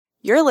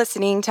You're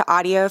listening to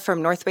audio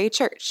from Northway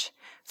Church.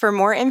 For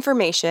more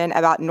information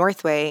about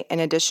Northway and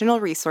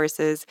additional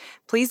resources,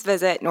 please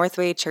visit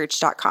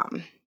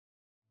northwaychurch.com.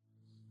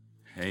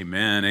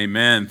 Amen,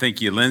 amen.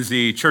 Thank you,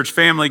 Lindsay. Church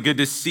family, good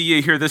to see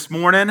you here this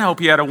morning. Hope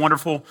you had a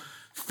wonderful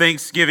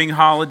Thanksgiving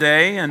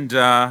holiday, and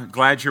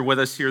glad you're with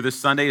us here this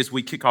Sunday as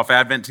we kick off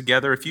Advent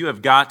together. If you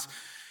have got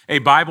a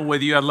Bible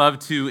with you, I'd love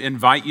to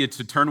invite you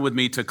to turn with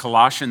me to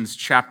Colossians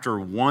chapter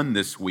 1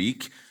 this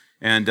week.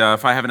 And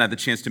if I haven't had the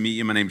chance to meet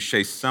you, my name is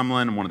Shay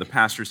Sumlin. I'm one of the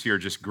pastors here.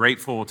 Just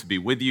grateful to be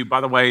with you. By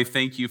the way,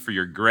 thank you for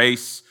your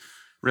grace.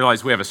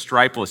 Realize we have a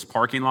stripeless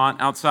parking lot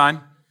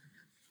outside,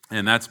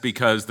 and that's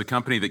because the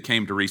company that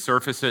came to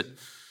resurface it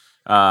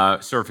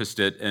surfaced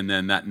it, and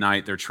then that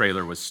night their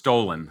trailer was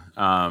stolen.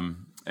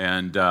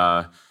 And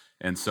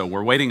so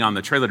we're waiting on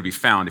the trailer to be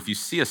found. If you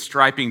see a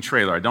striping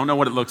trailer, I don't know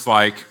what it looks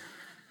like,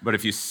 but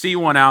if you see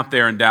one out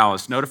there in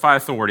Dallas, notify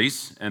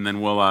authorities, and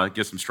then we'll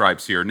get some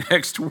stripes here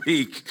next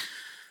week.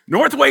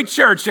 Northway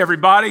Church,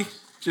 everybody.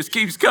 Just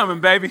keeps coming,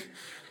 baby.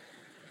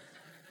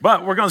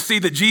 But we're going to see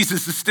that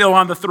Jesus is still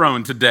on the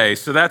throne today,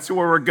 so that's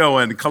where we're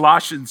going.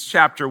 Colossians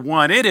chapter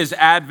 1. It is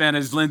Advent,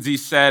 as Lindsay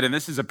said, and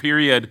this is a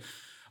period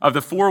of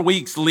the 4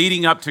 weeks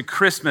leading up to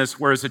Christmas,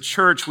 where as a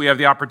church, we have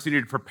the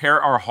opportunity to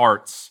prepare our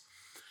hearts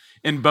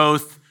in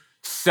both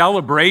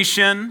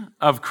celebration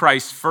of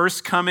Christ's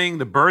first coming,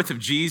 the birth of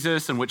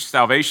Jesus, in which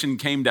salvation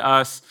came to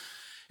us,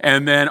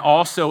 and then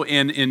also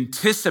in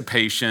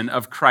anticipation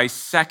of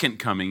Christ's second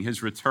coming,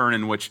 his return,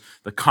 in which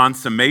the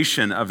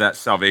consummation of that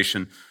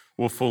salvation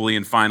will fully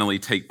and finally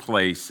take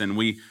place. And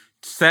we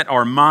set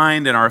our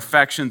mind and our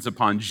affections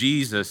upon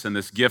Jesus and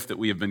this gift that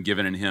we have been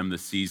given in him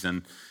this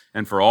season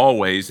and for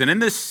always. And in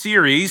this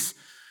series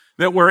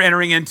that we're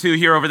entering into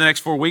here over the next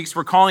 4 weeks,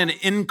 we're calling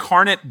it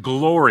Incarnate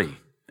Glory.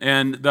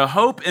 And the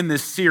hope in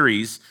this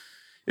series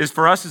is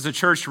for us as a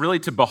church really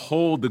to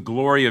behold the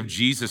glory of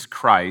Jesus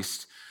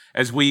Christ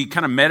as we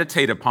kind of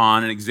meditate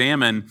upon and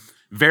examine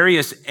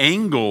various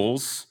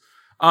angles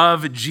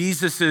of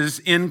Jesus's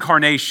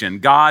incarnation,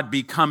 God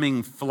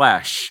becoming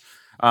flesh,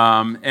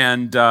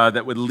 and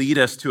that would lead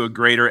us to a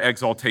greater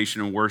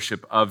exaltation and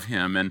worship of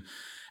him. And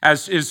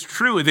as is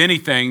true with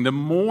anything, the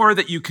more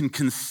that you can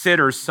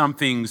consider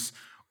something's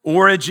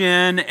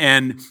origin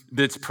and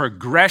its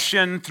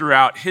progression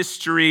throughout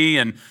history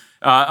and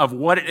of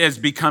what it has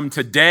become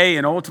today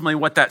and ultimately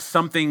what that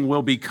something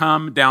will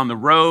become down the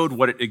road,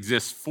 what it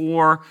exists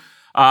for,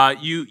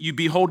 you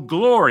behold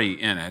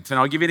glory in it. And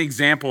I'll give you an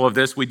example of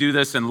this. We do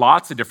this in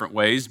lots of different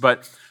ways,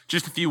 but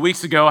just a few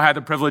weeks ago, I had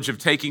the privilege of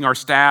taking our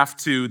staff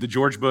to the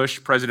George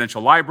Bush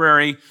Presidential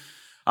Library,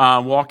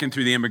 walking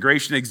through the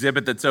immigration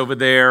exhibit that's over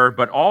there,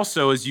 but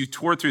also as you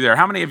tour through there,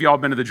 how many of y'all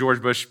have been to the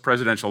George Bush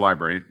Presidential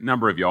Library? A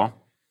number of y'all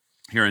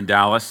here in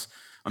Dallas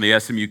on the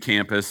SMU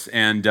campus.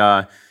 And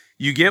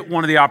you get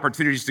one of the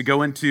opportunities to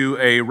go into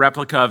a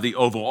replica of the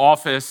Oval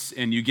Office,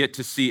 and you get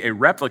to see a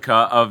replica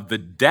of the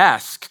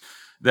desk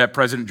that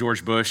President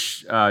George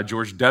Bush,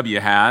 George W.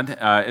 had,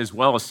 as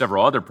well as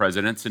several other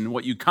presidents. And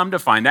what you come to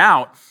find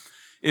out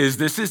is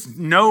this is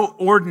no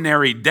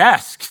ordinary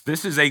desk.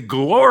 This is a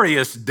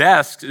glorious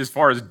desk as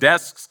far as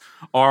desks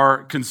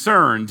are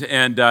concerned.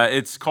 And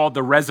it's called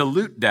the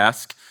Resolute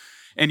Desk.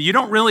 And you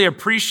don't really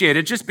appreciate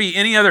it, just be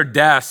any other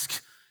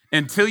desk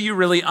until you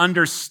really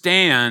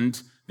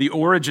understand the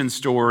origin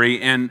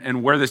story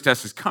and where this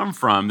desk has come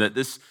from. That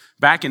this,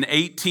 back in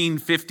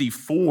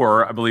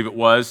 1854, I believe it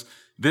was,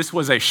 this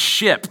was a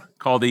ship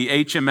called the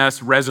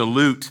HMS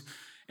Resolute,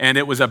 and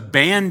it was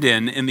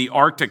abandoned in the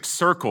Arctic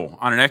Circle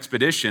on an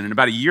expedition. And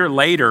about a year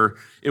later,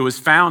 it was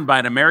found by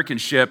an American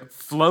ship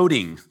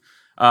floating,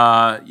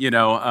 in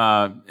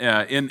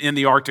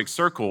the Arctic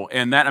Circle.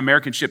 And that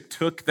American ship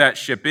took that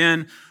ship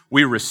in.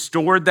 We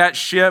restored that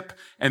ship,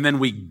 and then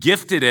we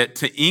gifted it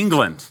to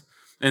England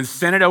and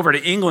sent it over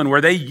to England, where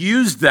they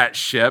used that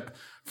ship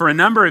for a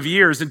number of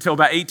years until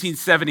about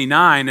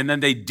 1879, and then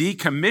they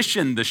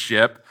decommissioned the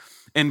ship.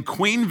 And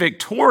Queen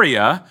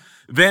Victoria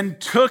then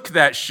took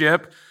that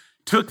ship,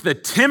 took the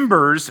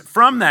timbers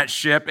from that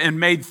ship, and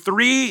made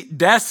 3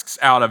 desks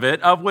out of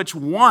it, of which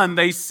one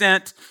they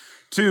sent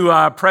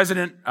to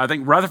President, I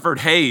think, Rutherford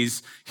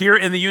Hayes here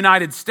in the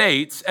United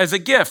States as a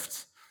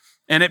gift.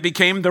 And it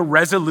became the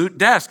Resolute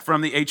desk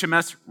from the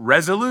HMS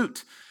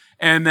Resolute.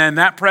 And then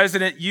that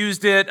president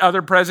used it,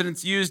 other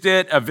presidents used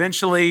it,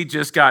 eventually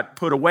just got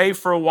put away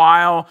for a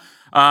while,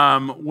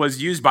 was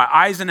used by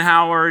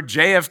Eisenhower,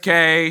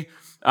 JFK.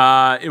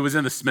 It was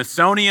in the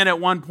Smithsonian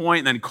at one point,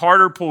 and then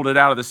Carter pulled it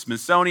out of the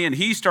Smithsonian.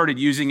 He started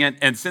using it,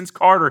 and since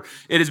Carter,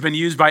 it has been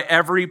used by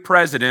every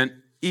president,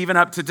 even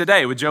up to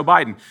today with Joe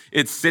Biden.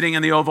 It's sitting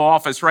in the Oval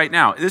Office right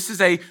now. This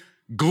is a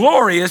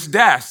glorious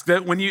desk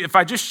that if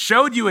I just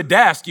showed you a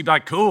desk, you'd be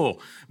like,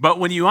 cool. But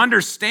when you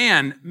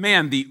understand,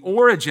 man, the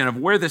origin of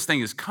where this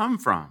thing has come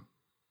from,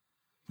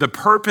 the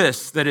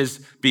purpose that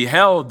is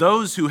beheld,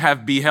 those who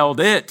have beheld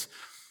it,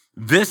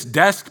 this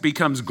desk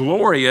becomes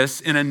glorious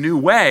in a new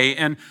way.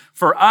 And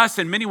for us,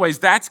 in many ways,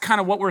 that's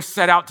kind of what we're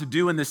set out to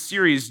do in this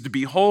series, to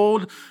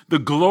behold the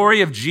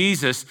glory of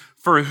Jesus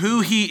for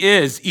who he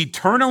is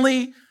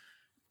eternally,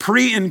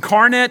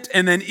 pre-incarnate,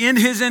 and then in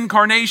his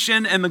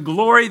incarnation and the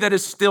glory that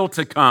is still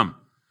to come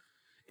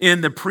in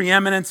the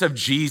preeminence of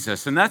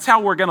Jesus. And that's how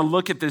we're going to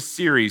look at this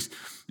series.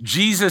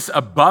 Jesus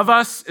above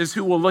us is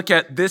who we'll look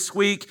at this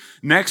week.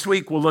 Next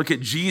week, we'll look at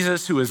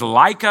Jesus who is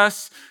like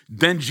us,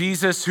 then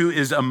Jesus who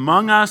is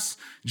among us,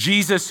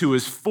 Jesus who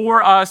is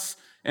for us,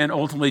 and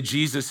ultimately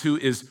Jesus who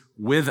is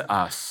with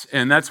us.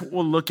 And that's what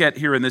we'll look at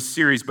here in this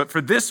series. But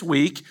for this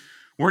week,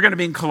 we're going to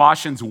be in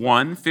Colossians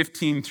 1,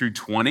 15 through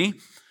 20,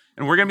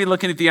 and we're going to be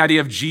looking at the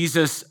idea of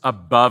Jesus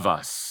above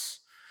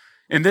us.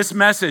 In this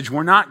message,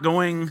 we're not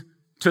going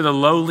to the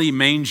lowly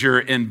manger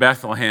in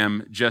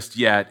Bethlehem just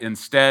yet.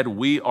 Instead,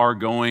 we are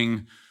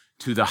going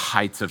to the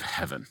heights of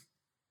heaven.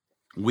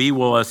 We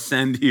will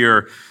ascend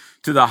here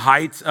to the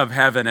heights of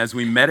heaven as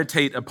we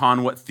meditate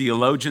upon what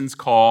theologians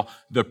call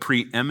the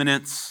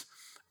preeminence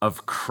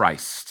of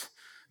Christ,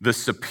 the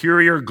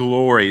superior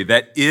glory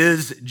that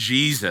is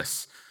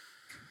Jesus,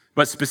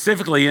 but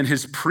specifically in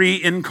his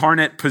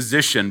pre-incarnate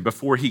position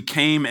before he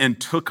came and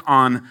took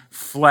on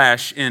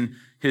flesh in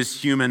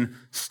his human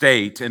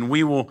state. And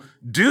we will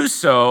do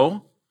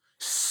so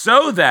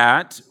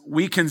that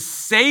we can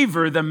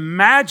savor the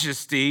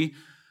majesty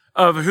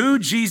of who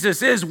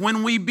Jesus is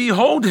when we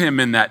behold him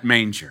in that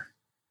manger.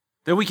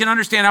 That we can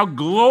understand how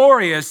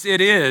glorious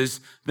it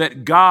is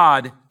that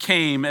God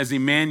came as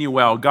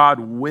Emmanuel, God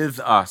with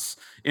us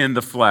in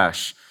the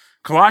flesh.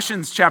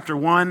 Colossians chapter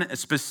 1,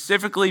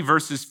 specifically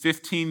verses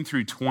 15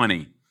 through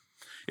 20,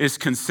 is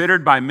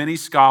considered by many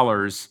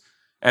scholars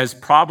as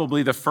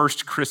probably the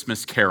first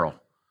Christmas carol.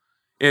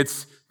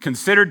 It's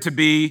considered to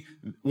be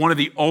one of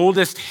the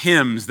oldest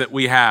hymns that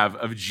we have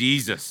of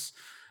Jesus.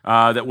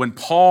 That when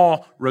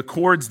Paul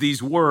records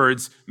these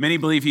words, many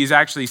believe he's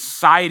actually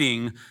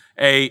citing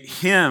a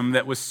hymn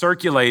that was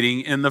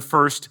circulating in the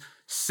first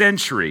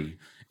century.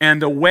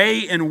 And the way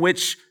in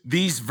which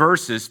these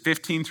verses,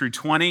 15 through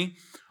 20,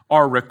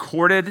 are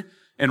recorded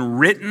and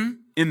written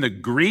in the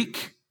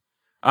Greek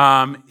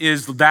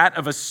is that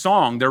of a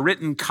song. They're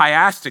written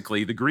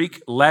chiastically. The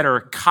Greek letter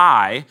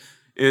chi,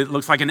 it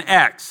looks like an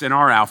X in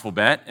our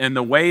alphabet. And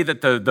the way that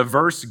the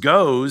verse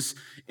goes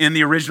in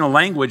the original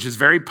language is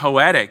very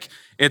poetic.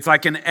 It's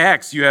like an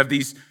X. You have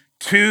these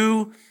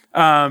two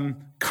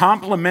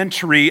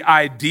complementary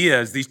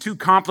ideas, these two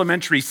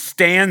complementary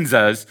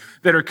stanzas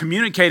that are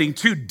communicating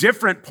two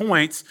different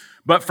points,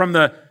 but from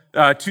the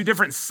two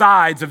different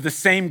sides of the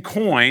same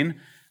coin,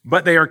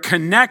 but they are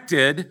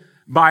connected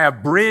by a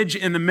bridge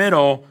in the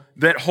middle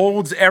that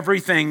holds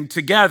everything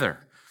together,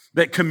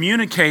 that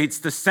communicates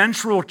the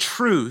central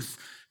truth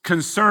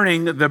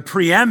concerning the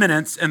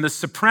preeminence and the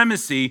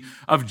supremacy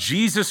of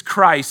Jesus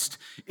Christ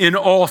in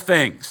all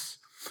things,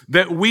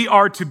 that we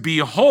are to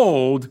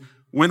behold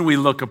when we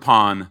look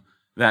upon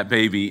that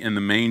baby in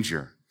the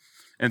manger.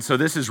 And so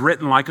this is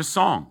written like a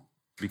song,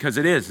 because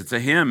it is. It's a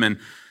hymn, and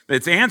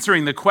it's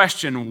answering the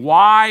question,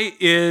 why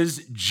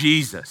is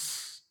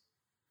Jesus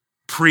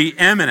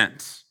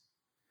preeminent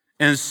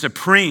and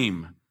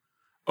supreme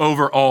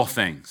over all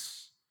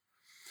things?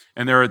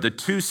 And there are the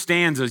two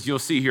stanzas you'll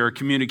see here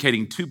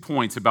communicating 2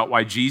 points about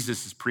why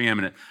Jesus is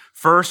preeminent.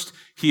 First,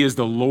 he is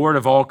the Lord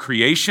of all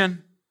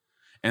creation.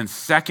 And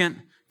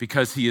second,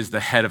 because he is the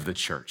head of the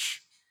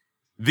church.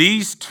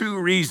 These two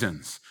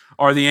reasons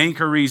are the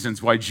anchor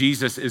reasons why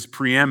Jesus is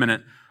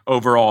preeminent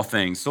over all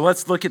things. So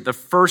let's look at the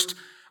first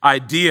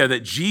idea,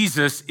 that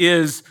Jesus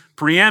is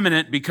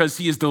preeminent because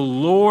he is the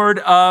Lord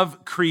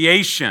of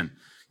creation.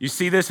 You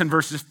see this in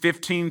verses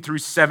 15 through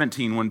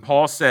 17 when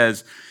Paul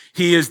says,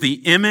 he is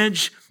the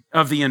image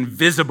of the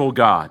invisible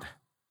God,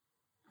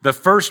 the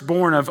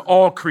firstborn of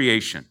all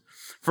creation.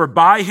 For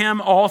by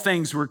him all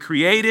things were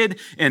created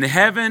in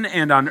heaven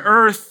and on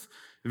earth,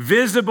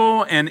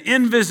 visible and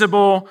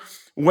invisible,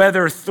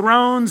 whether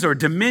thrones or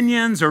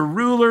dominions or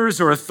rulers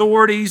or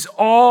authorities,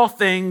 all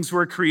things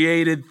were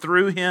created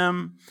through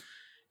him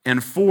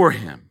and for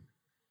him.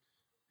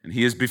 And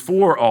he is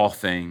before all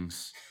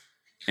things,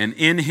 and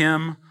in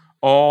him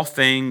all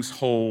things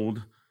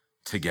hold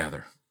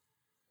together.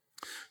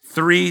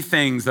 3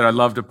 things that I'd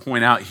love to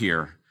point out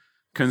here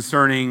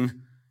concerning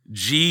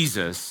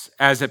Jesus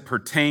as it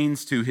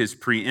pertains to his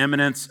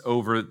preeminence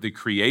over the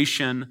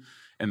creation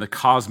and the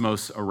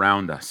cosmos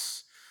around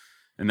us.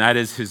 And that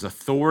is his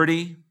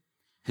authority,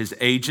 his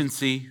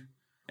agency,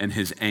 and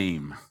his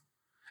aim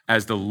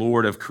as the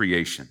Lord of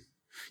creation.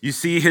 You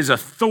see his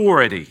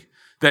authority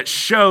that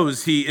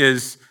shows he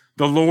is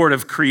the Lord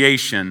of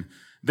creation.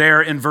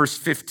 There in verse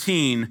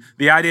 15,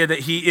 the idea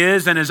that he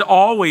is and has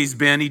always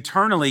been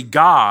eternally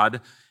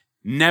God,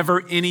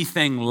 never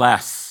anything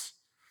less.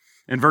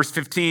 In verse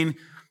 15,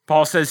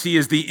 Paul says he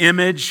is the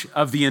image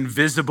of the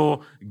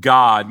invisible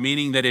God,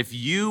 meaning that if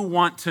you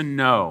want to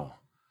know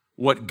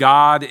what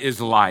God is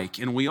like,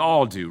 and we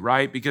all do,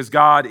 right? Because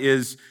God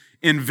is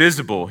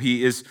invisible.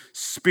 He is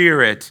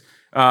spirit.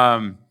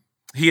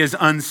 He is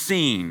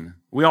unseen.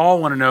 We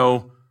all want to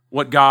know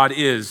what God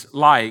is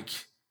like.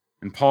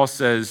 And Paul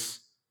says,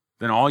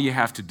 then all you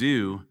have to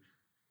do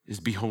is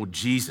behold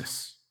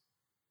Jesus.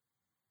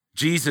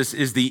 Jesus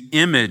is the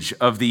image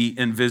of the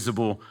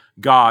invisible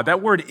God.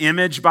 That word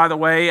image, by the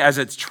way, as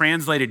it's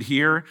translated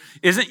here,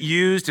 isn't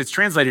used, it's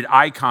translated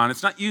icon.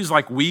 It's not used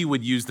like we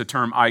would use the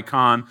term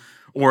icon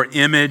or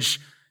image,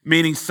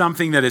 meaning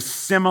something that is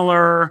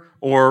similar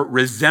or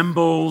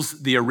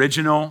resembles the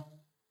original.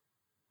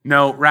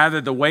 No,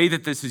 rather, the way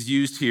that this is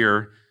used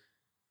here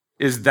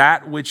is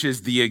that which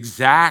is the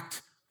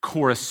exact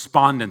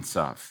correspondence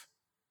of,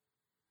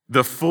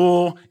 the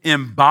full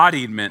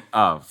embodiment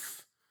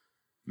of,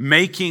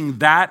 making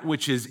that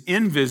which is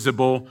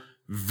invisible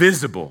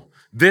visible.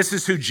 This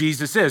is who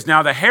Jesus is.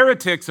 Now, the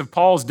heretics of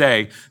Paul's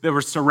day that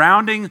were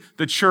surrounding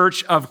the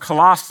church of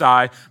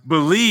Colossae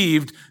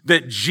believed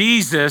that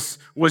Jesus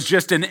was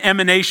just an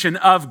emanation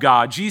of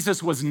God.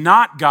 Jesus was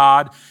not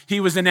God. He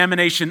was an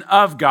emanation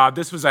of God.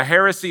 This was a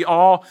heresy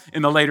all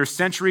in the later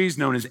centuries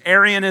known as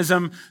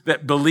Arianism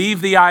that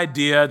believed the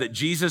idea that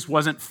Jesus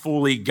wasn't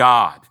fully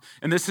God.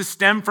 And this is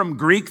stemmed from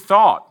Greek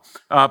thought.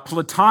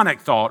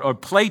 Platonic thought, or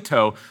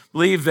Plato,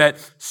 believed that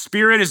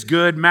spirit is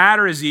good,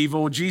 matter is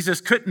evil.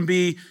 Jesus couldn't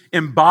be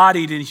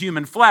embodied in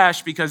human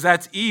flesh because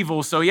that's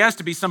evil, so he has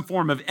to be some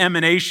form of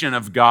emanation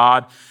of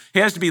God. He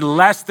has to be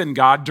less than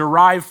God,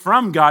 derived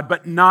from God,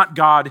 but not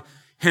God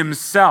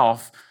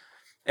himself.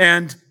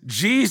 And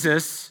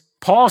Jesus,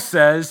 Paul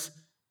says,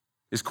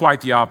 is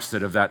quite the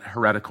opposite of that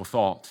heretical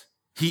thought.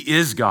 He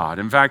is God.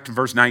 In fact, in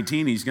verse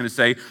 19, he's going to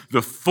say,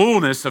 the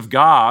fullness of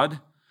God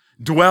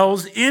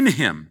dwells in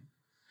him.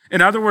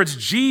 In other words,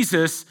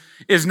 Jesus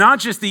is not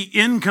just the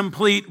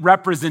incomplete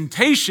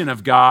representation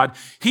of God,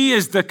 he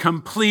is the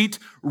complete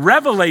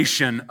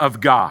revelation of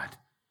God.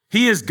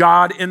 He is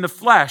God in the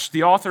flesh.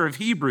 The author of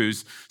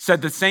Hebrews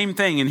said the same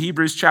thing in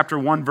Hebrews chapter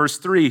 1, verse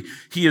 3.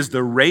 He is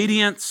the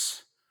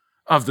radiance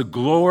of the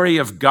glory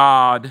of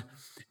God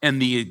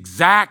and the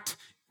exact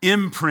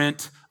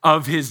imprint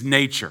of his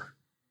nature.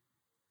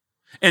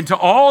 And to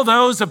all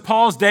those of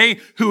Paul's day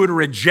who would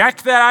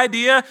reject that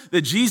idea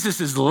that Jesus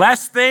is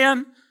less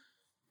than,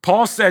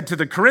 Paul said to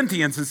the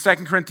Corinthians in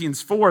 2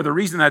 Corinthians 4, the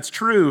reason that's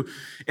true,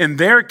 in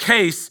their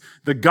case,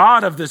 the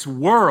God of this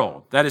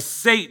world, that is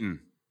Satan,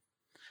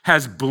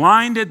 has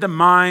blinded the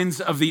minds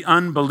of the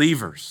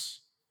unbelievers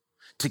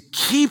to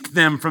keep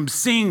them from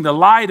seeing the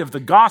light of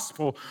the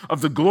gospel of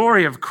the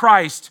glory of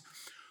Christ,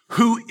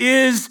 who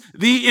is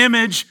the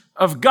image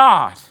of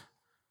God.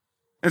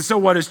 And so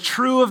what is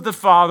true of the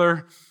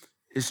Father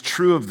is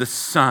true of the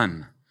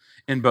Son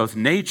in both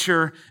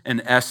nature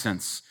and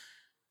essence.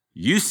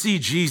 You see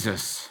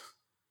Jesus,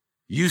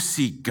 you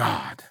see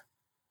God.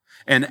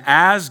 And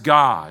as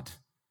God,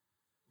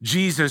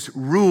 Jesus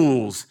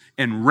rules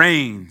and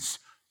reigns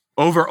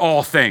over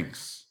all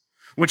things,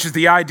 which is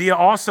the idea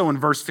also in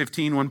verse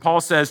 15 when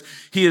Paul says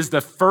he is the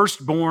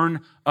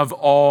firstborn of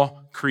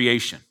all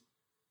creation.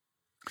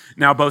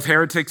 Now, both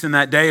heretics in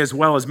that day, as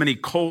well as many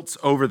cults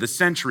over the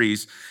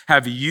centuries,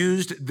 have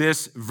used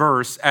this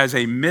verse as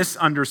a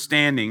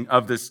misunderstanding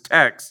of this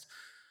text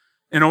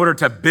in order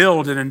to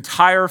build an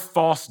entire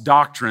false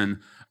doctrine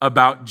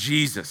about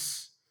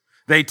Jesus.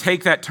 They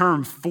take that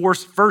term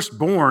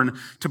firstborn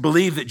to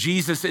believe that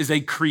Jesus is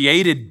a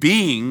created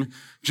being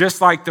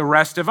just like the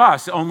rest of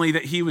us, only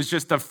that he was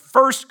just the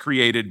first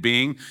created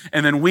being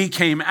and then we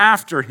came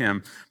after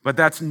him. But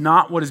that's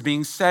not what is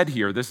being said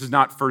here. This is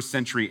not first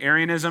century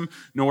Arianism,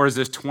 nor is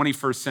this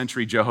 21st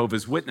century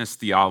Jehovah's Witness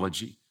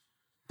theology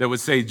that would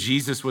say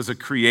Jesus was a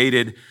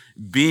created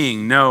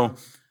being. No,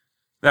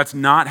 that's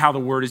not how the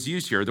word is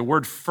used here. The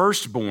word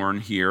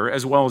firstborn here,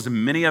 as well as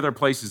in many other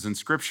places in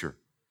Scripture,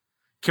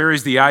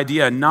 carries the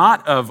idea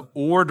not of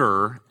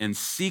order and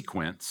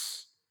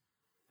sequence,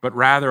 but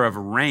rather of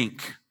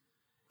rank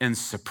and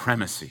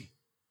supremacy,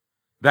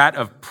 that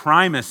of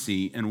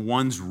primacy in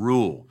one's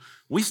rule.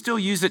 We still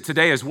use it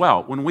today as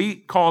well. When we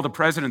call the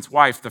president's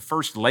wife the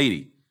first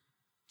lady,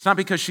 it's not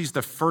because she's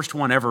the first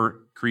one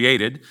ever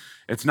created.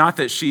 It's not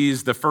that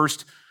she's the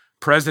first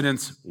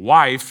president's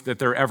wife that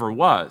there ever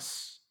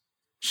was.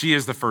 She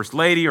is the first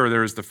lady, or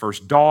there is the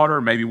first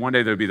daughter. Maybe one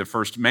day there'll be the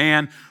first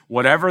man.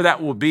 Whatever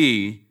that will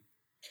be,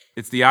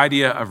 it's the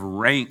idea of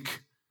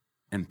rank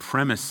and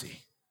primacy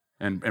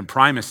and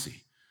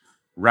primacy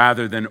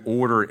rather than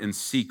order and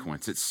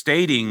sequence. It's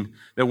stating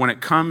that when it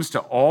comes to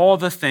all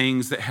the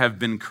things that have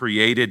been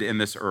created in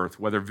this earth,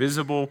 whether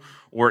visible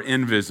or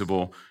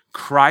invisible,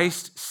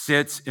 Christ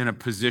sits in a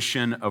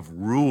position of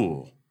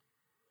rule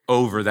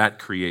over that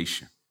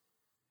creation.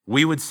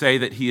 We would say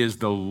that he is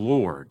the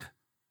Lord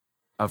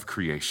of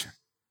creation.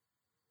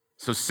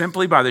 So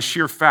simply by the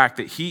sheer fact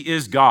that he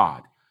is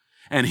God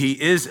and he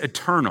is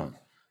eternal,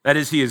 that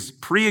is, he is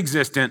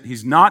pre-existent,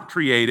 he's not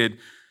created,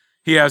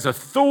 he has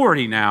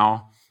authority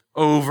now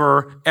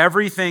over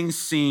everything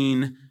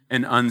seen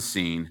and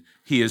unseen.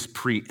 He is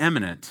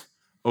preeminent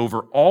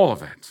over all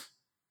of it.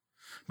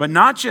 But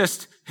not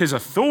just his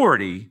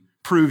authority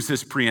proves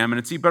his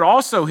preeminency, but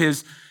also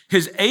his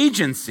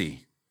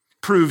agency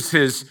proves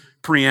his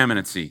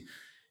preeminency.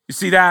 You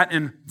see that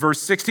in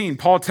verse 16.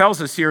 Paul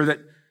tells us here that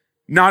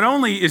not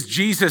only is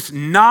Jesus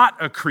not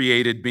a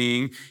created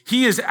being,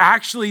 he is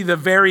actually the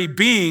very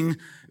being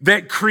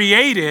that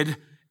created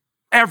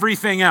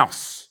everything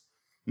else.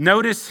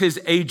 Notice his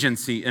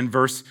agency in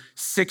verse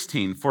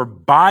 16. For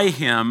by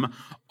him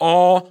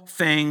all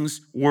things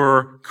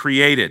were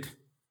created,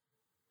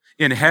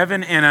 in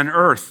heaven and on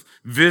earth,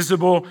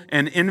 visible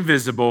and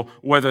invisible,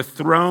 whether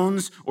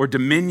thrones or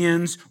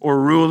dominions or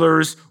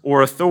rulers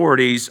or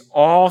authorities,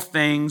 all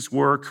things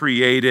were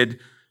created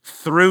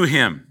through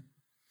him.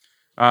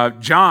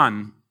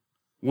 John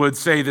would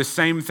say the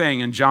same thing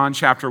in John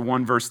chapter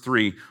 1, verse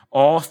 3.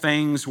 All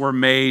things were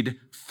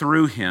made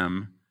through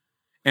him,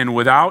 and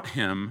without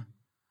him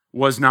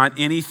was not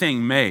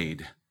anything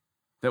made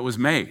that was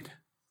made.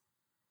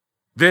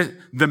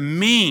 The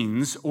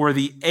means or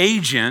the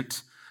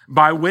agent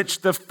by which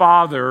the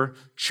Father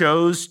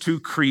chose to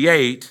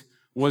create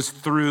was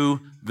through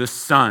the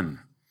Son.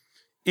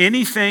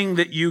 Anything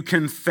that you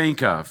can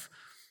think of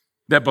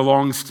that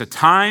belongs to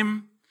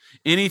time,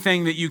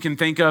 anything that you can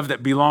think of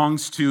that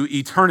belongs to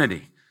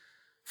eternity,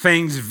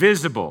 things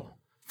visible,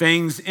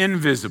 things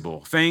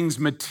invisible, things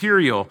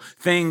material,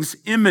 things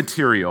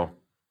immaterial,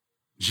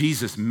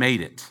 Jesus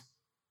made it.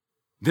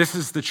 This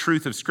is the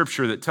truth of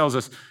Scripture that tells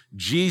us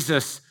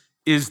Jesus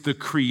is the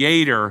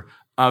creator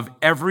of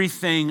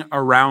everything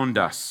around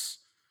us.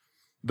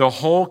 The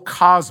whole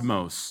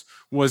cosmos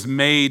was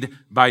made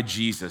by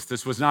Jesus.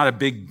 This was not a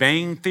Big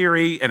Bang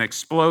theory, an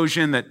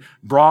explosion that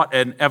brought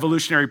an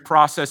evolutionary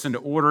process into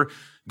order.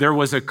 There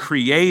was a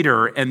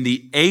creator, and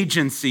the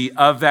agency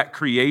of that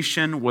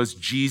creation was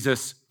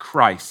Jesus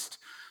Christ,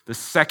 the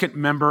second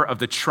member of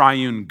the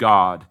triune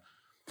God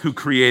who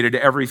created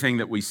everything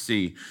that we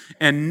see.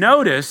 And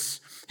notice,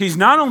 he's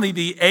not only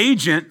the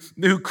agent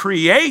who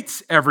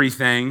creates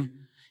everything,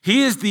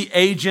 he is the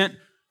agent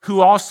who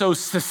also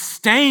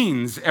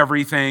sustains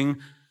everything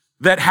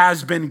that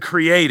has been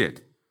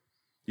created.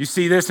 You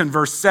see this in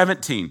verse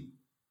 17.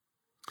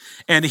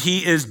 And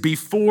he is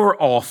before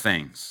all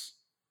things,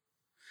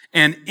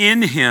 and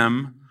in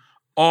him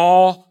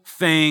all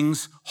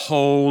things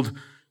hold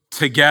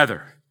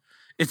together.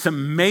 It's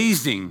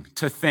amazing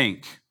to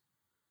think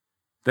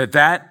that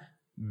that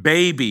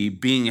baby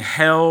being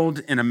held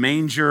in a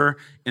manger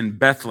in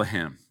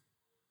Bethlehem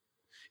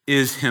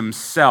is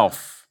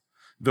himself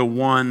the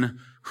one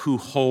who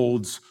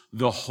holds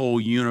the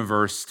whole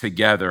universe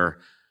together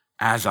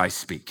as I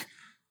speak.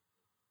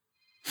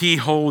 He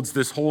holds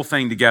this whole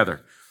thing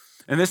together.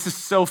 And this is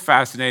so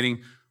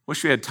fascinating.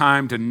 Wish we had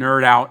time to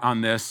nerd out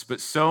on this, but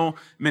so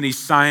many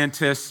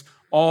scientists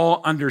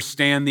all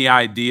understand the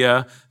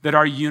idea that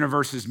our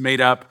universe is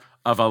made up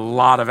of a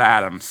lot of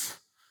atoms.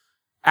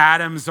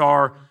 Atoms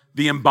are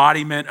the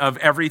embodiment of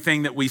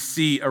everything that we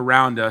see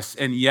around us,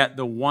 and yet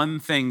the one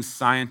thing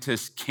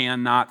scientists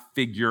cannot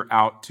figure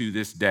out to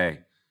this day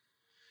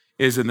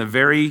is in the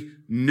very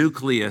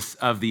nucleus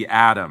of the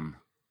atom,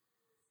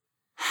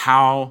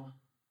 how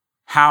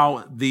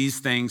these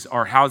things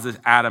are, how this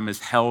atom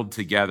is held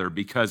together,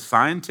 because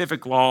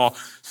scientific law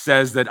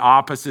says that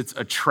opposites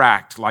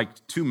attract, like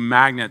two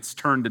magnets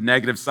turned to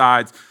negative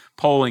sides,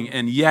 poling,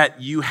 and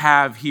yet you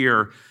have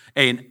here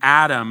an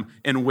atom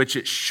in which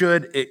it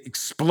should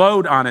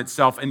explode on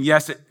itself, and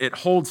yes, it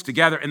holds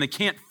together, and they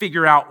can't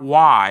figure out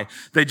why.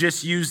 They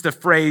just use the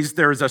phrase,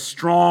 there's a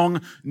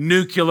strong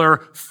nuclear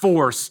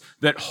force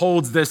that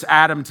holds this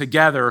atom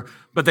together,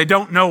 but they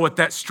don't know what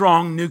that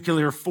strong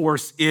nuclear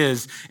force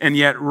is. And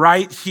yet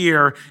right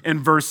here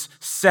in verse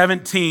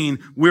 17,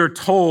 we're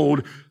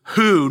told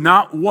who,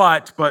 not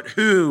what, but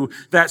who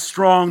that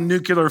strong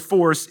nuclear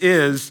force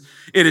is.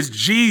 It is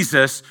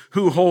Jesus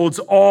who holds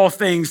all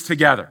things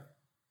together.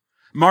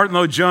 Martin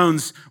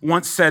Lloyd-Jones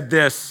once said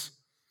this: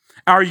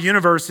 our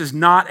universe is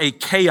not a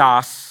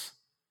chaos,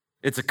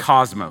 it's a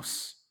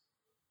cosmos.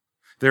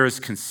 There is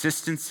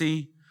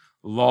consistency,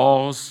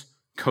 laws,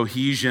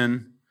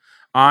 cohesion,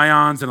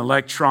 ions and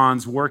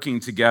electrons working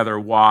together.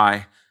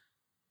 Why?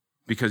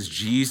 Because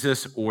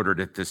Jesus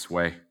ordered it this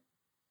way.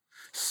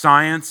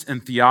 Science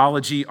and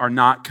theology are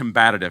not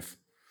combative.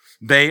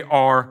 They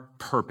are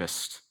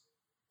purposed.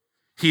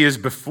 He is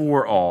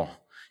before all.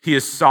 He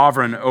is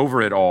sovereign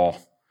over it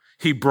all.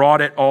 He brought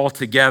it all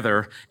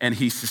together, and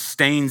he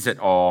sustains it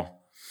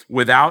all.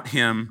 Without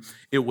him,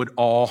 it would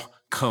all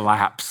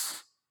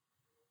collapse.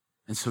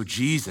 And so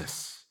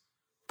Jesus,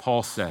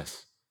 Paul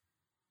says,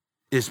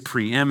 is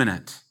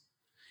preeminent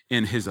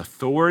in his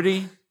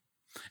authority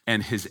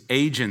and his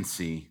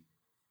agency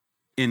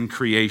in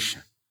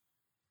creation.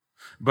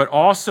 But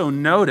also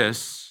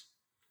notice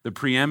the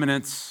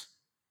preeminence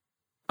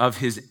of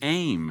his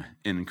aim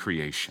in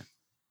creation.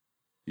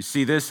 You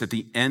see this at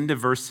the end of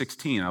verse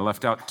 16. I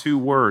left out two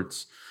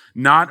words.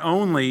 Not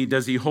only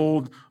does he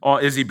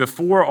is he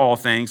before all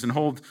things and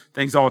hold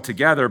things all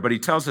together, but he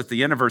tells us at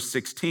the end of verse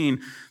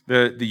 16,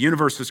 the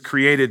universe was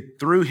created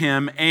through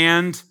him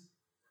and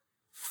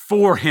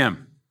for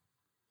him.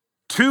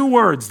 Two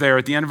words there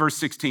at the end of verse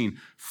 16,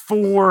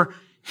 for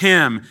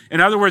him.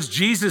 In other words,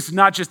 Jesus is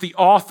not just the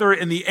author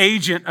and the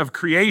agent of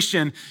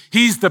creation,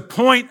 he's the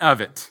point of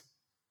it.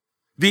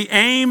 The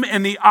aim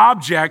and the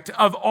object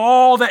of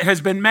all that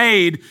has been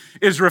made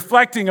is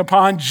reflecting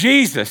upon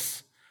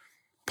Jesus.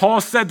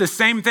 Paul said the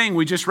same thing.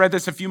 We just read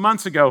this a few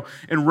months ago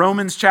in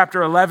Romans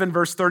chapter 11,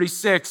 verse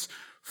 36.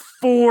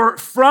 For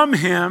from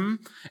him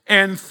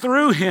and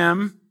through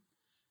him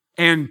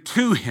and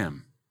to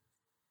him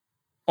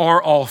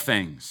are all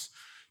things.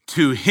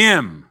 To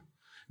him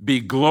be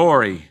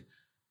glory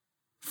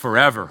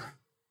forever.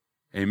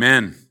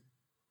 Amen.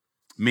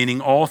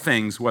 Meaning all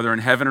things, whether in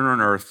heaven or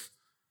on earth,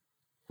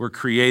 were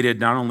created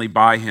not only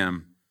by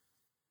him,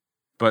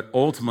 but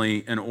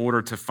ultimately in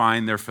order to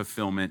find their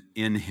fulfillment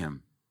in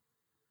him.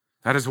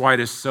 That is why it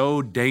is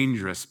so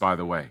dangerous, by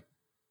the way,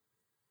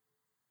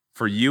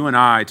 for you and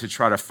I to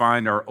try to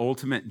find our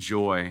ultimate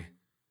joy,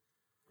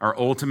 our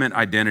ultimate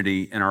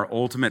identity, and our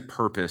ultimate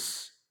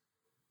purpose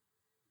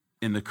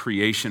in the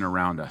creation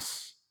around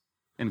us,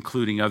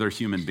 including other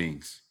human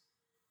beings.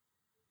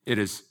 It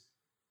is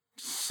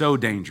so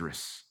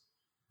dangerous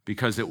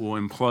because it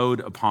will implode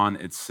upon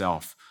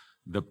itself.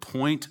 The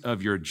point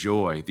of your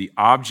joy, the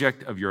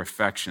object of your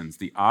affections,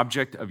 the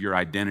object of your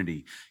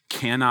identity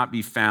cannot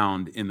be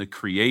found in the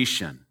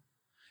creation.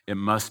 It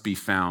must be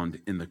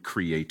found in the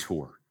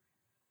Creator.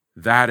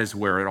 That is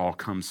where it all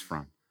comes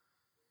from.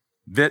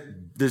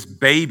 That this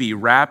baby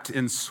wrapped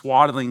in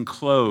swaddling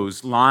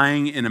clothes,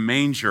 lying in a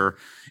manger,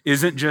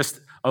 isn't just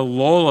a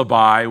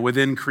lullaby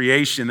within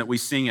creation that we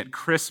sing at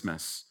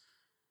Christmas.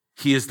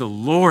 He is the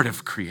Lord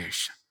of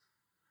creation,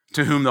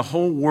 to whom the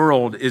whole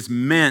world is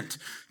meant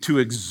to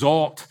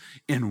exalt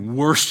in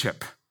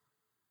worship.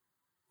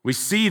 We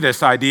see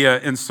this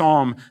idea in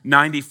Psalm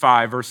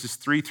 95, verses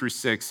 3 through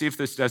 6. See if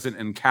this doesn't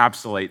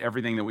encapsulate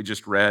everything that we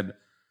just read.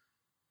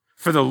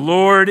 For the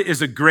Lord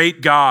is a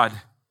great God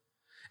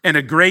and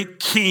a great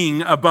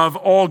King above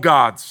all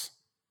gods.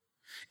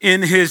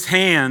 In his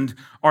hand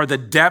are the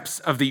depths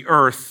of the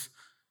earth.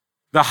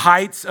 The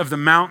heights of the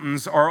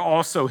mountains are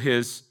also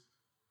his.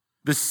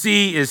 The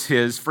sea is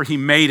his, for he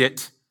made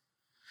it,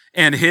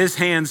 and his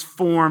hands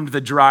formed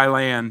the dry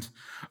land.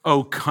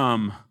 Oh,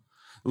 come,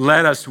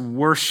 let us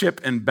worship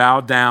and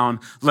bow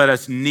down. Let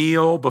us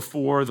kneel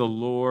before the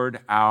Lord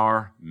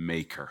our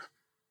Maker.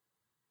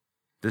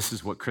 This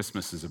is what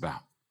Christmas is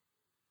about,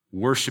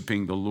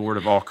 worshiping the Lord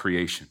of all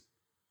creation.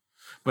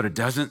 But it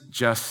doesn't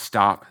just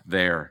stop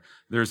there.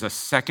 There's a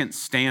second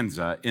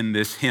stanza in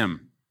this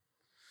hymn.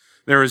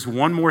 There is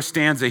one more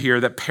stanza here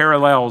that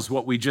parallels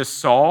what we just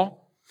saw,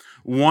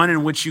 one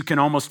in which you can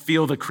almost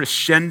feel the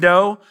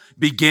crescendo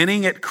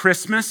beginning at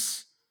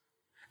Christmas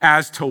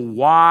as to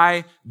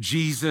why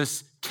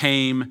Jesus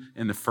came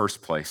in the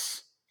first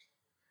place.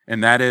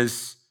 And that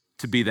is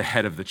to be the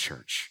head of the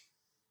church.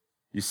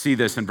 You see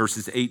this in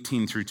verses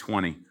 18 through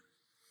 20.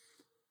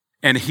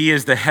 And he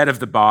is the head of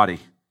the body,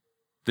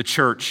 the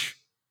church.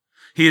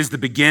 He is the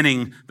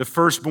beginning, the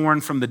firstborn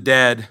from the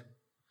dead,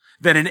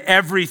 that in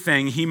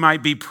everything he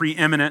might be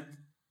preeminent.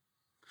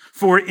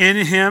 For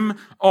in him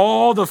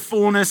all the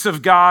fullness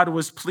of God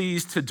was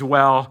pleased to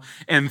dwell,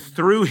 and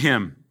through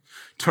him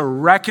to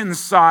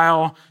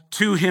reconcile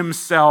to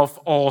himself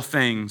all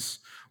things,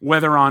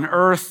 whether on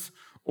earth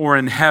or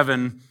in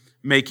heaven,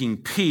 making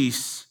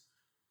peace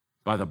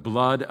by the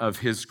blood of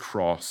his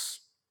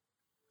cross.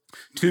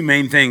 Two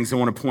main things I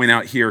want to point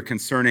out here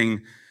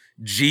concerning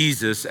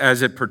Jesus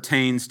as it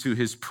pertains to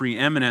his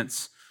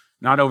preeminence,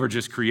 not over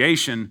just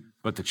creation,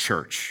 but the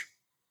church.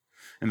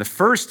 And the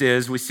first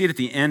is, we see it at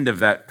the end of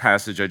that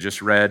passage I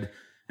just read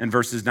in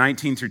verses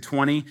 19 through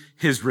 20,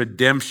 his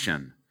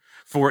redemption.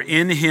 For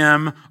in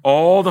him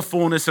all the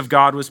fullness of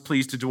God was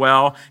pleased to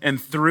dwell,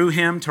 and through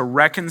him to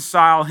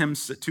reconcile him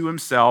to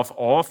himself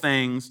all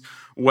things,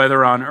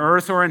 whether on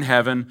earth or in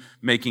heaven,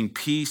 making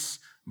peace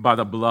by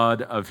the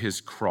blood of his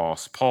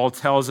cross. Paul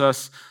tells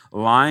us,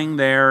 lying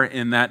there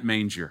in that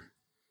manger,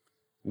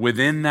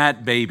 within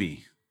that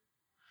baby,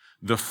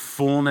 the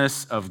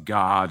fullness of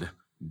God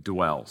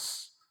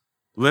dwells.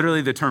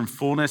 Literally, the term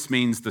fullness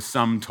means the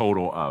sum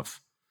total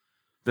of.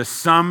 The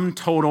sum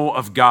total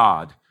of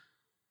God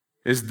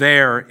is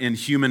there in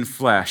human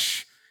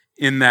flesh,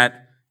 in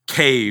that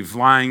cave,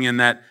 lying in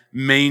that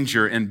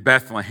manger in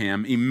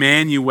Bethlehem.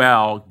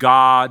 Emmanuel,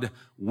 God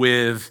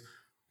with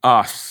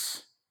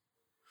us.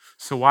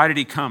 So why did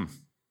he come?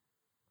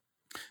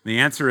 The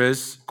answer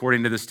is,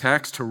 according to this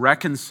text, to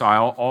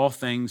reconcile all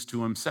things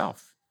to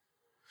himself.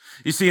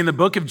 You see, in the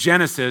book of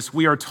Genesis,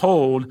 we are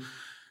told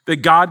that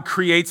God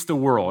creates the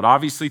world,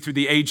 obviously through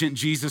the agent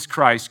Jesus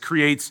Christ,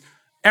 creates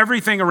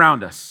everything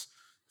around us.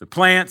 The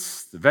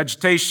plants, the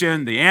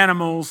vegetation, the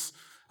animals,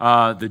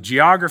 the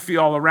geography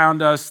all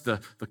around us, the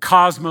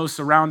cosmos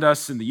around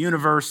us in the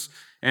universe,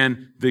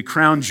 and the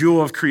crown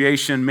jewel of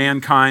creation,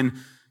 mankind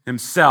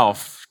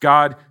himself.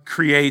 God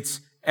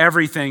creates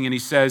everything, and he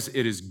says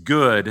it is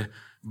good.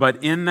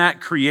 But in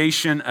that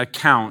creation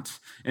account,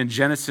 in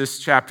Genesis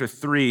chapter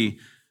 3,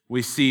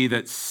 we see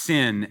that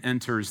sin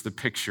enters the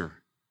picture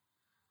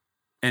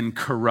and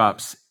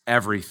corrupts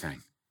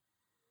everything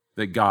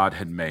that God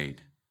had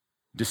made,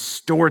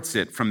 distorts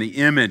it from the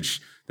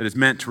image that is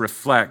meant to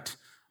reflect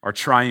our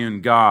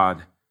triune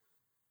God.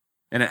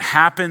 And it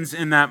happens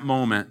in that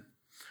moment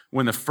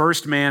when the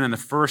first man and the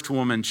first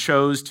woman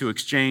chose to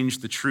exchange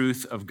the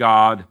truth of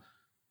God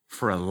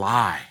for a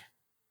lie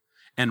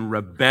and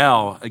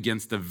rebel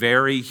against the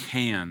very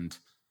hand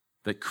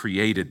that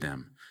created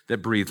them, that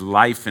breathed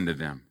life into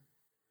them.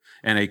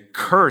 And a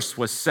curse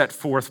was set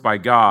forth by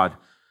God,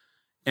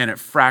 and it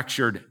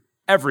fractured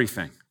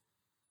everything.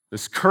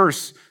 This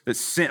curse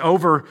that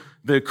over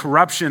the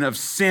corruption of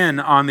sin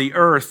on the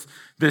earth,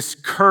 this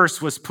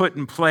curse was put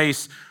in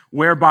place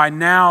whereby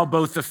now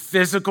both the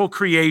physical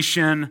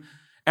creation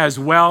as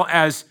well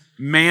as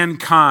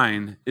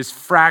mankind is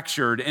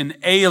fractured and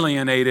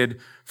alienated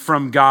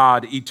from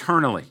God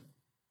eternally.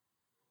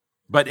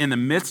 But in the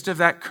midst of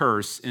that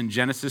curse in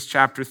Genesis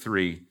chapter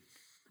 3,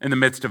 in the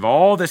midst of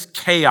all this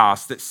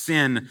chaos that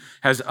sin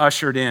has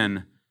ushered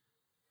in,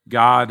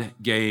 God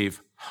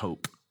gave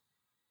hope,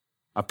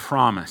 a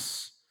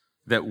promise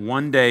that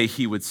one day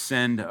he would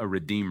send a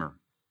Redeemer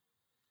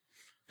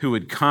who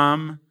would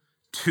come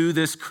to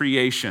this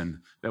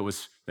creation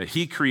that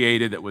he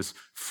created, that was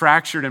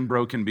fractured and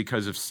broken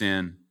because of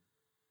sin.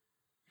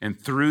 And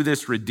through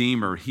this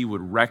Redeemer, he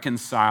would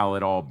reconcile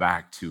it all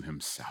back to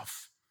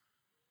himself,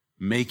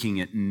 making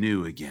it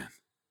new again.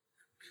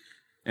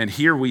 And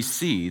here we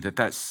see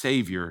that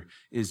Savior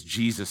is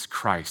Jesus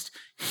Christ.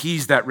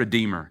 He's that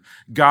Redeemer,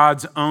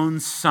 God's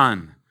own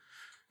Son,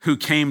 who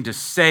came to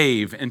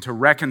save and to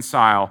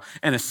reconcile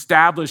and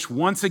establish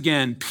once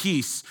again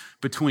peace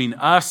between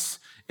us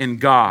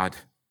and God.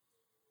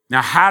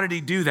 Now, how did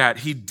he do that?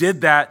 He did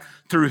that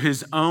through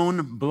his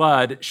own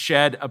blood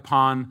shed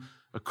upon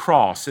a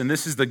cross. And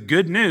this is the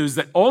good news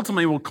that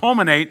ultimately will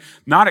culminate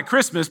not at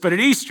Christmas, but at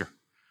Easter,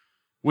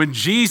 when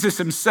Jesus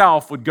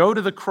himself would go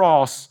to the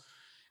cross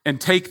and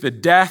take the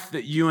death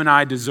that you and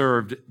I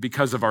deserved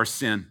because of our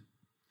sin.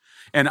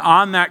 And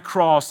on that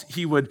cross,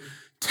 he would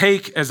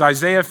take, as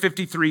Isaiah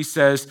 53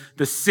 says,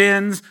 the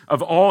sins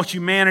of all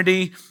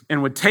humanity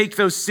and would take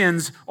those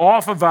sins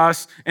off of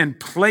us and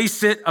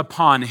place it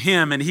upon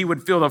him. And he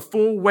would feel the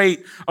full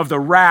weight of the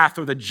wrath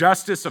or the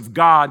justice of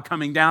God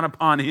coming down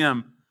upon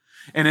him.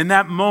 And in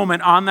that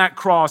moment on that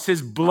cross,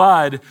 his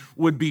blood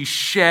would be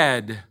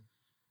shed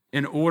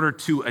in order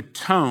to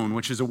atone,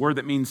 which is a word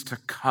that means to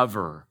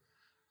cover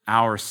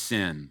our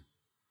sin.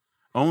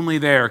 Only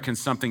there can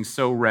something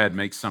so red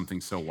make something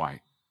so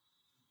white,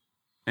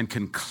 and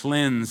can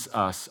cleanse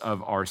us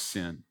of our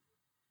sin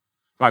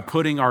by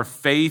putting our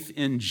faith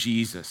in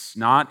Jesus,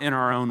 not in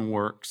our own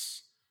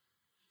works.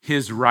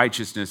 His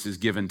righteousness is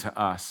given to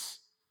us,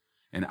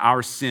 and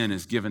our sin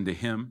is given to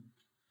him,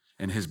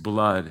 and his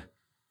blood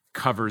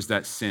covers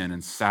that sin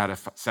and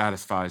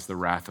satisfies the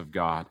wrath of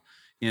God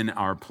in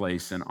our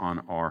place and on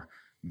our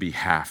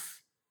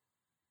behalf.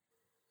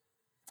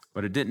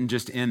 But it didn't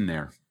just end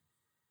there.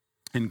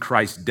 In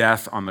Christ's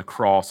death on the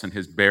cross and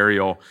his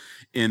burial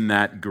in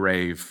that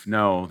grave.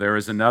 No, there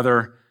is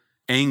another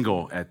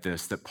angle at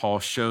this that Paul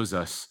shows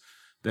us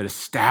that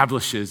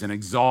establishes and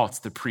exalts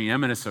the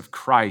preeminence of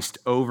Christ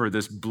over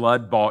this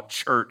blood-bought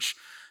church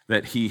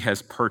that he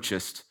has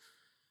purchased.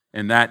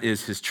 And that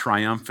is his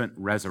triumphant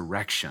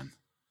resurrection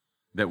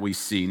that we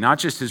see. Not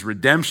just his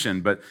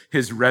redemption, but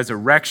his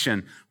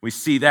resurrection. We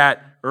see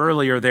that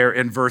earlier there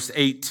in verse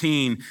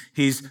 18.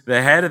 He's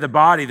the head of the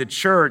body, the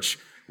church.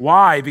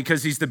 Why?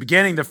 Because he's the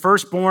beginning, the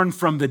firstborn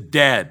from the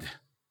dead,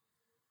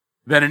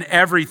 that in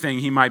everything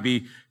he might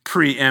be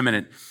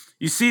preeminent.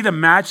 You see the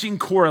matching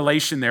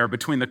correlation there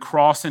between the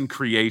cross and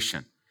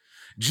creation.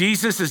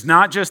 Jesus is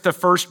not just the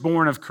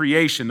firstborn of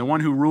creation, the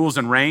one who rules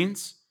and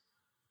reigns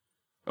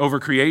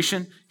over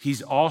creation.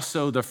 He's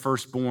also the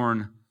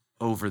firstborn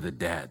over the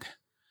dead.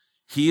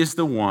 He is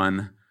the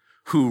one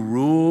who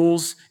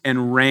rules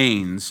and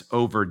reigns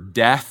over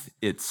death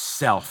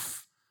itself.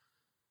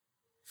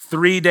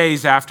 3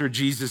 days after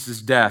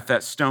Jesus' death,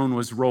 that stone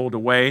was rolled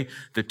away,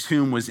 the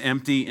tomb was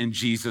empty, and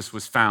Jesus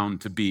was found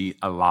to be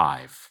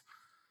alive.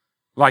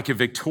 Like a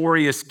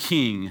victorious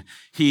king,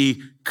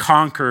 he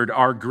conquered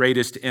our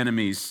greatest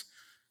enemies,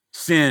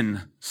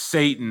 sin,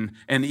 Satan,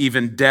 and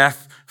even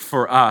death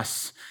for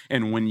us.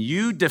 And when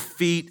you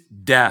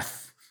defeat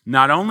death,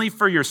 not only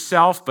for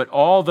yourself, but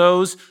all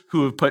those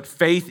who have put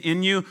faith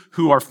in you,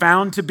 who are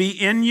found to be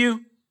in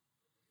you,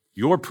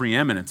 your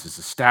preeminence is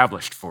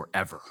established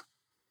forever.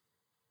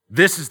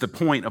 This is the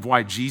point of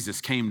why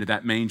Jesus came to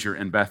that manger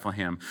in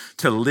Bethlehem,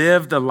 to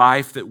live the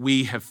life that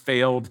we have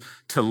failed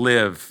to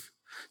live,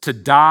 to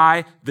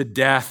die the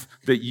death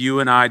that you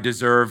and I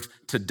deserved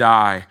to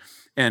die,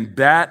 and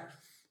that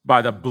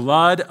by the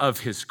blood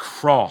of his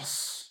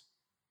cross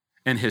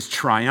and his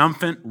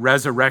triumphant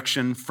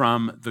resurrection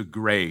from the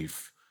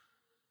grave,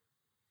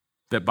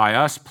 that by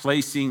us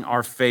placing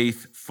our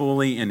faith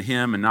fully in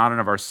him and not in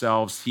of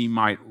ourselves, he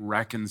might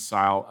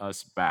reconcile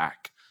us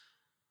back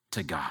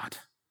to God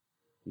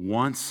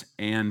once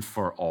and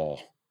for all.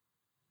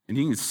 And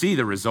you can see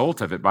the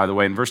result of it, by the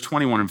way, in verse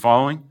 21 and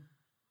following.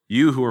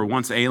 You who were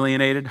once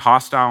alienated,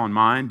 hostile in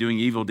mind, doing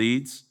evil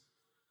deeds,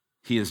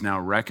 he is now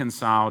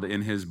reconciled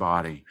in his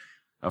body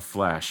of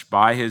flesh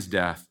by his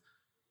death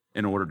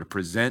in order to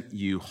present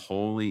you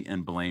holy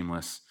and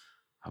blameless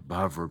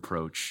above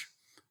reproach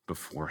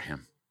before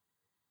him.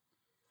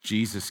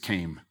 Jesus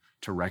came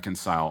to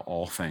reconcile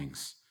all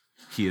things.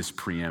 He is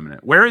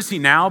preeminent. Where is he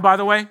now, by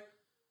the way?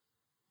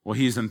 Well,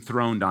 he is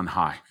enthroned on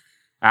high.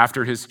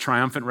 After his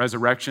triumphant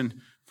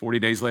resurrection, 40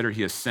 days later,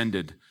 he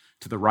ascended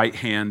to the right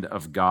hand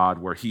of God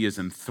where he is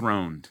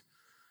enthroned.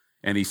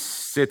 And he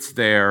sits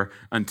there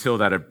until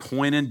that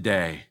appointed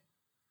day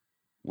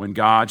when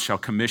God shall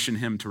commission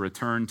him to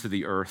return to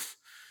the earth.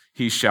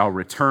 He shall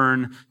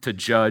return to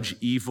judge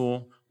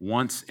evil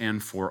once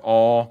and for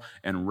all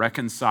and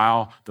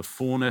reconcile the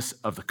fullness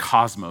of the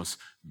cosmos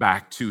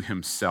back to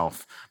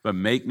himself. But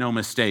make no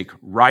mistake,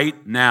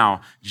 right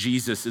now,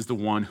 Jesus is the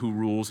one who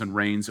rules and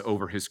reigns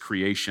over his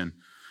creation.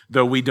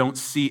 Though we don't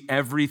see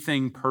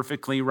everything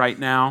perfectly right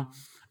now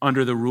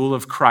under the rule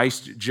of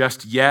Christ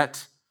just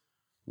yet,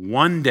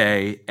 one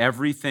day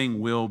everything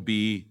will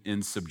be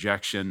in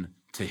subjection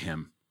to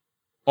him.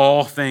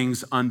 All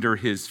things under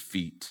his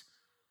feet.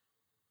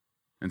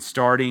 And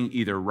starting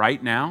either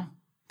right now,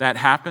 that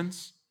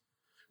happens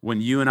when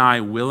you and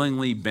I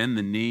willingly bend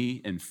the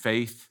knee in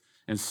faith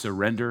and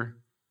surrender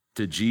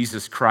to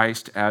Jesus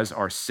Christ as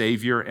our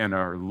Savior and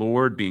our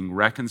Lord, being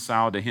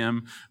reconciled to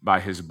him by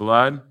his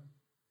blood,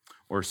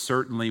 or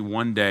certainly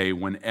one day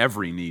when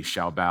every knee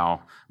shall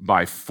bow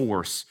by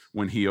force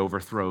when he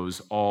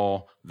overthrows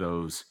all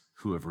those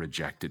who have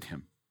rejected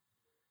him.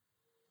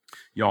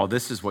 Y'all,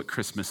 this is what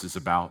Christmas is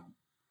about.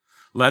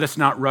 Let us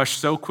not rush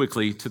so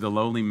quickly to the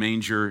lowly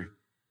manger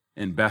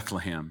in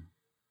Bethlehem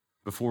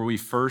before we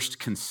first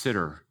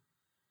consider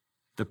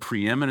the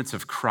preeminence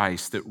of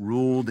Christ that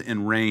ruled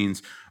and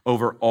reigns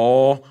over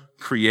all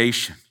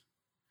creation.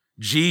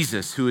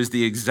 Jesus, who is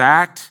the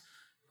exact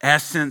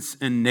essence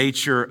and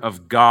nature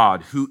of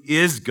God, who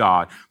is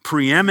God,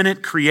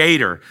 preeminent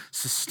creator,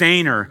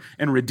 sustainer,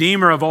 and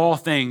redeemer of all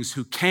things,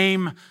 who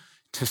came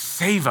to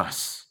save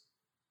us.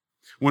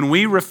 When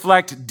we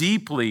reflect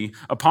deeply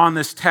upon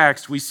this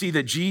text, we see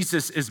that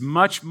Jesus is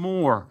much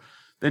more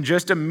than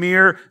just a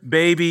mere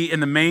baby in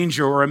the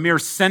manger or a mere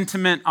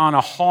sentiment on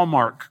a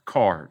Hallmark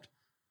card.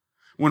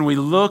 When we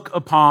look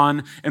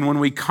upon and when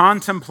we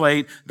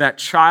contemplate that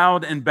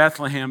child in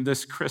Bethlehem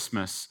this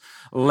Christmas,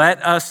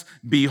 let us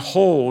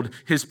behold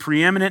his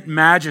preeminent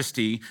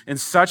majesty in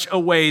such a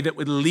way that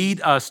would lead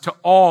us to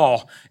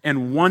awe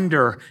and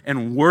wonder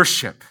and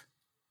worship.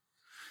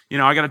 You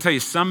know, I got to tell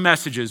you, some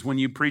messages, when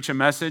you preach a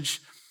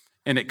message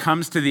and it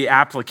comes to the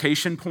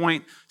application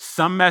point,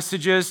 some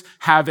messages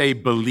have a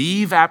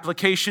believe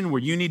application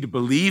where you need to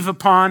believe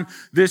upon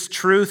this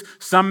truth.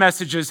 Some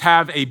messages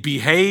have a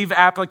behave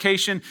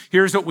application.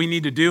 Here's what we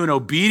need to do in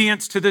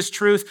obedience to this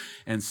truth.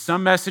 And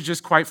some messages,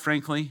 quite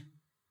frankly,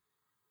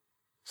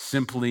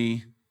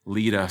 simply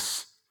lead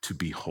us to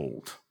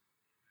behold.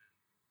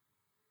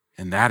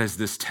 And that is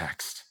this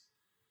text.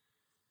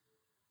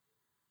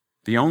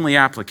 The only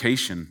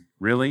application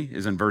really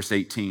is in verse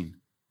 18,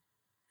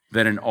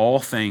 that in all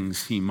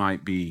things he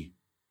might be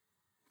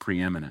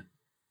preeminent.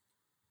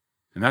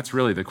 And that's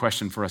really the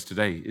question for us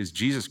today. Is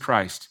Jesus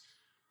Christ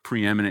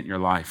preeminent in your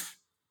life?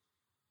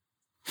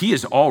 He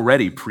is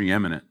already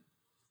preeminent,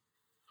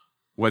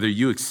 whether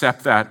you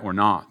accept that or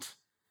not.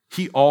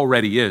 He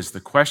already is.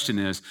 The question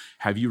is,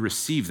 have you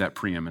received that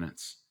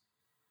preeminence?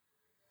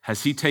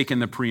 Has he taken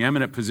the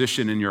preeminent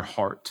position in your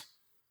heart?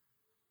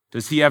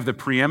 Does he have the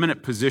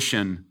preeminent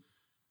position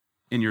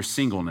in your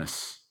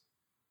singleness?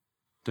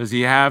 Does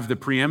he have the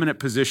preeminent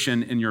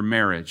position in your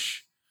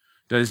marriage?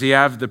 Does he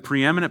have the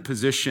preeminent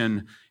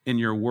position in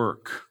your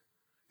work?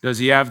 Does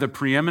he have the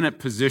preeminent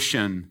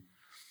position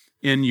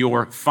in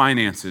your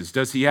finances?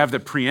 Does he have the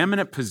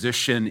preeminent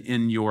position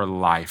in your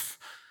life?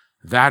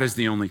 That is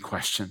the only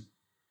question.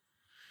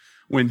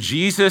 When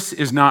Jesus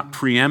is not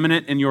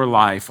preeminent in your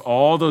life,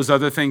 all those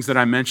other things that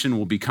I mentioned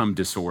will become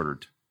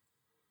disordered.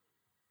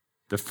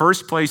 The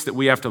first place that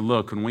we have to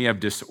look when we have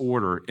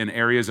disorder in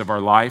areas of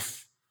our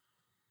life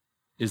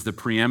is the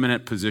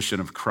preeminent position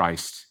of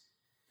Christ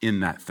in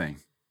that thing.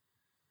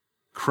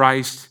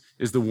 Christ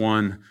is the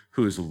one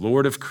who is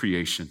Lord of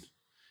creation.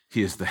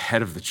 He is the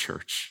head of the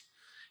church,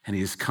 and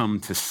he has come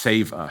to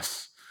save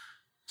us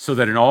so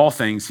that in all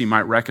things he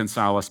might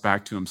reconcile us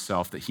back to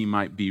himself, that he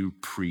might be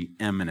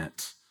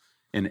preeminent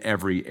in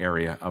every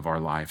area of our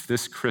life.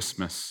 This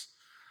Christmas,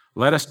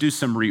 let us do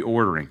some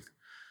reordering.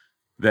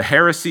 The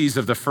heresies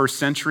of the first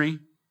century,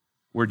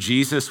 where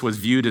Jesus was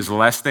viewed as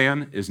less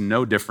than, is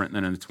no different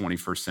than in the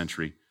 21st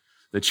century.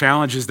 The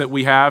challenges that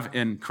we have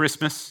in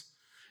Christmas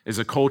is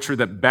a culture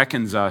that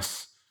beckons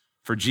us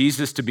for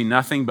Jesus to be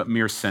nothing but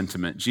mere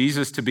sentiment,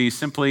 Jesus to be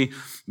simply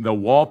the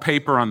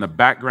wallpaper on the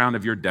background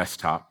of your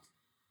desktop.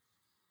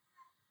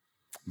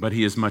 But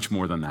he is much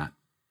more than that.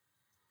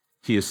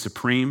 He is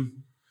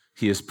supreme.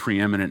 He is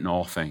preeminent in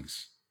all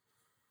things.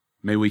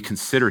 May we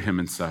consider him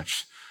in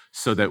such,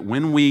 so that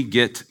when we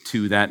get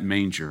to that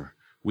manger,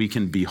 we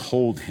can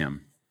behold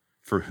him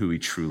for who he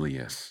truly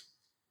is.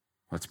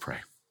 Let's pray.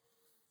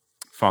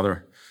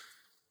 Father,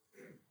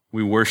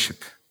 we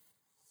worship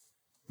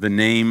the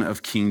name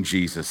of King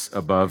Jesus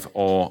above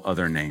all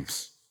other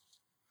names.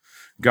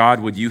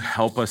 God, would you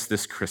help us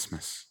this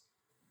Christmas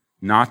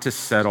not to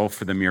settle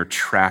for the mere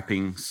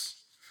trappings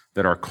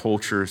that our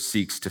culture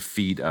seeks to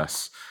feed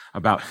us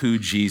about who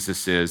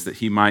Jesus is, that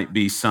he might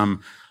be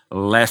some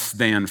less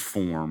than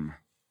form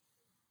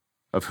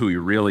of who he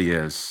really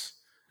is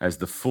as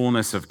the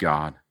fullness of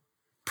God,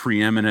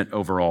 preeminent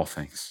over all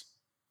things.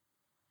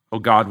 Oh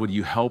God, would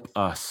you help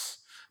us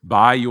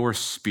by your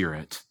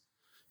Spirit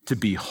to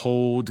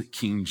behold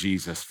King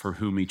Jesus for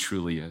whom he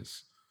truly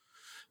is,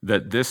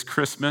 that this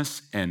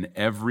Christmas and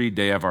every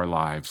day of our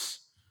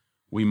lives,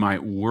 we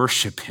might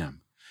worship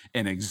him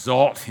and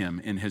exalt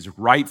him in his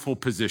rightful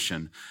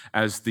position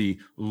as the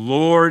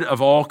Lord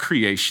of all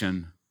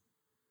creation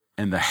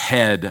and the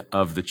head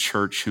of the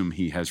church whom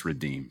he has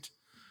redeemed,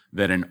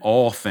 that in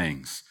all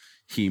things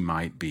he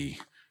might be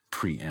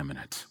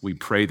preeminent. We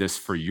pray this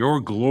for your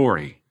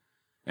glory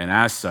and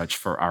as such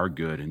for our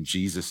good. In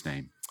Jesus'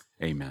 name,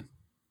 amen.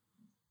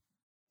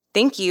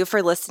 Thank you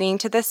for listening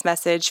to this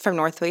message from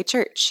Northway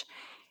Church.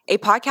 A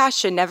podcast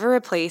should never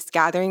replace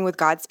gathering with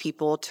God's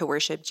people to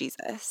worship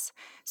Jesus.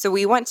 So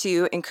we want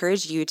to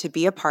encourage you to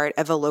be a part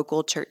of a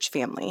local church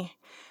family.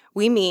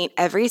 We meet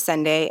every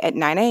Sunday at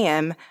 9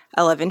 a.m.,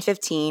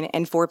 11:15,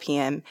 and 4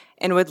 p.m.,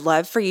 and would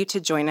love for you to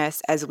join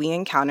us as we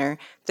encounter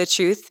the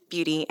truth,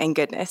 beauty, and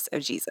goodness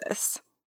of Jesus.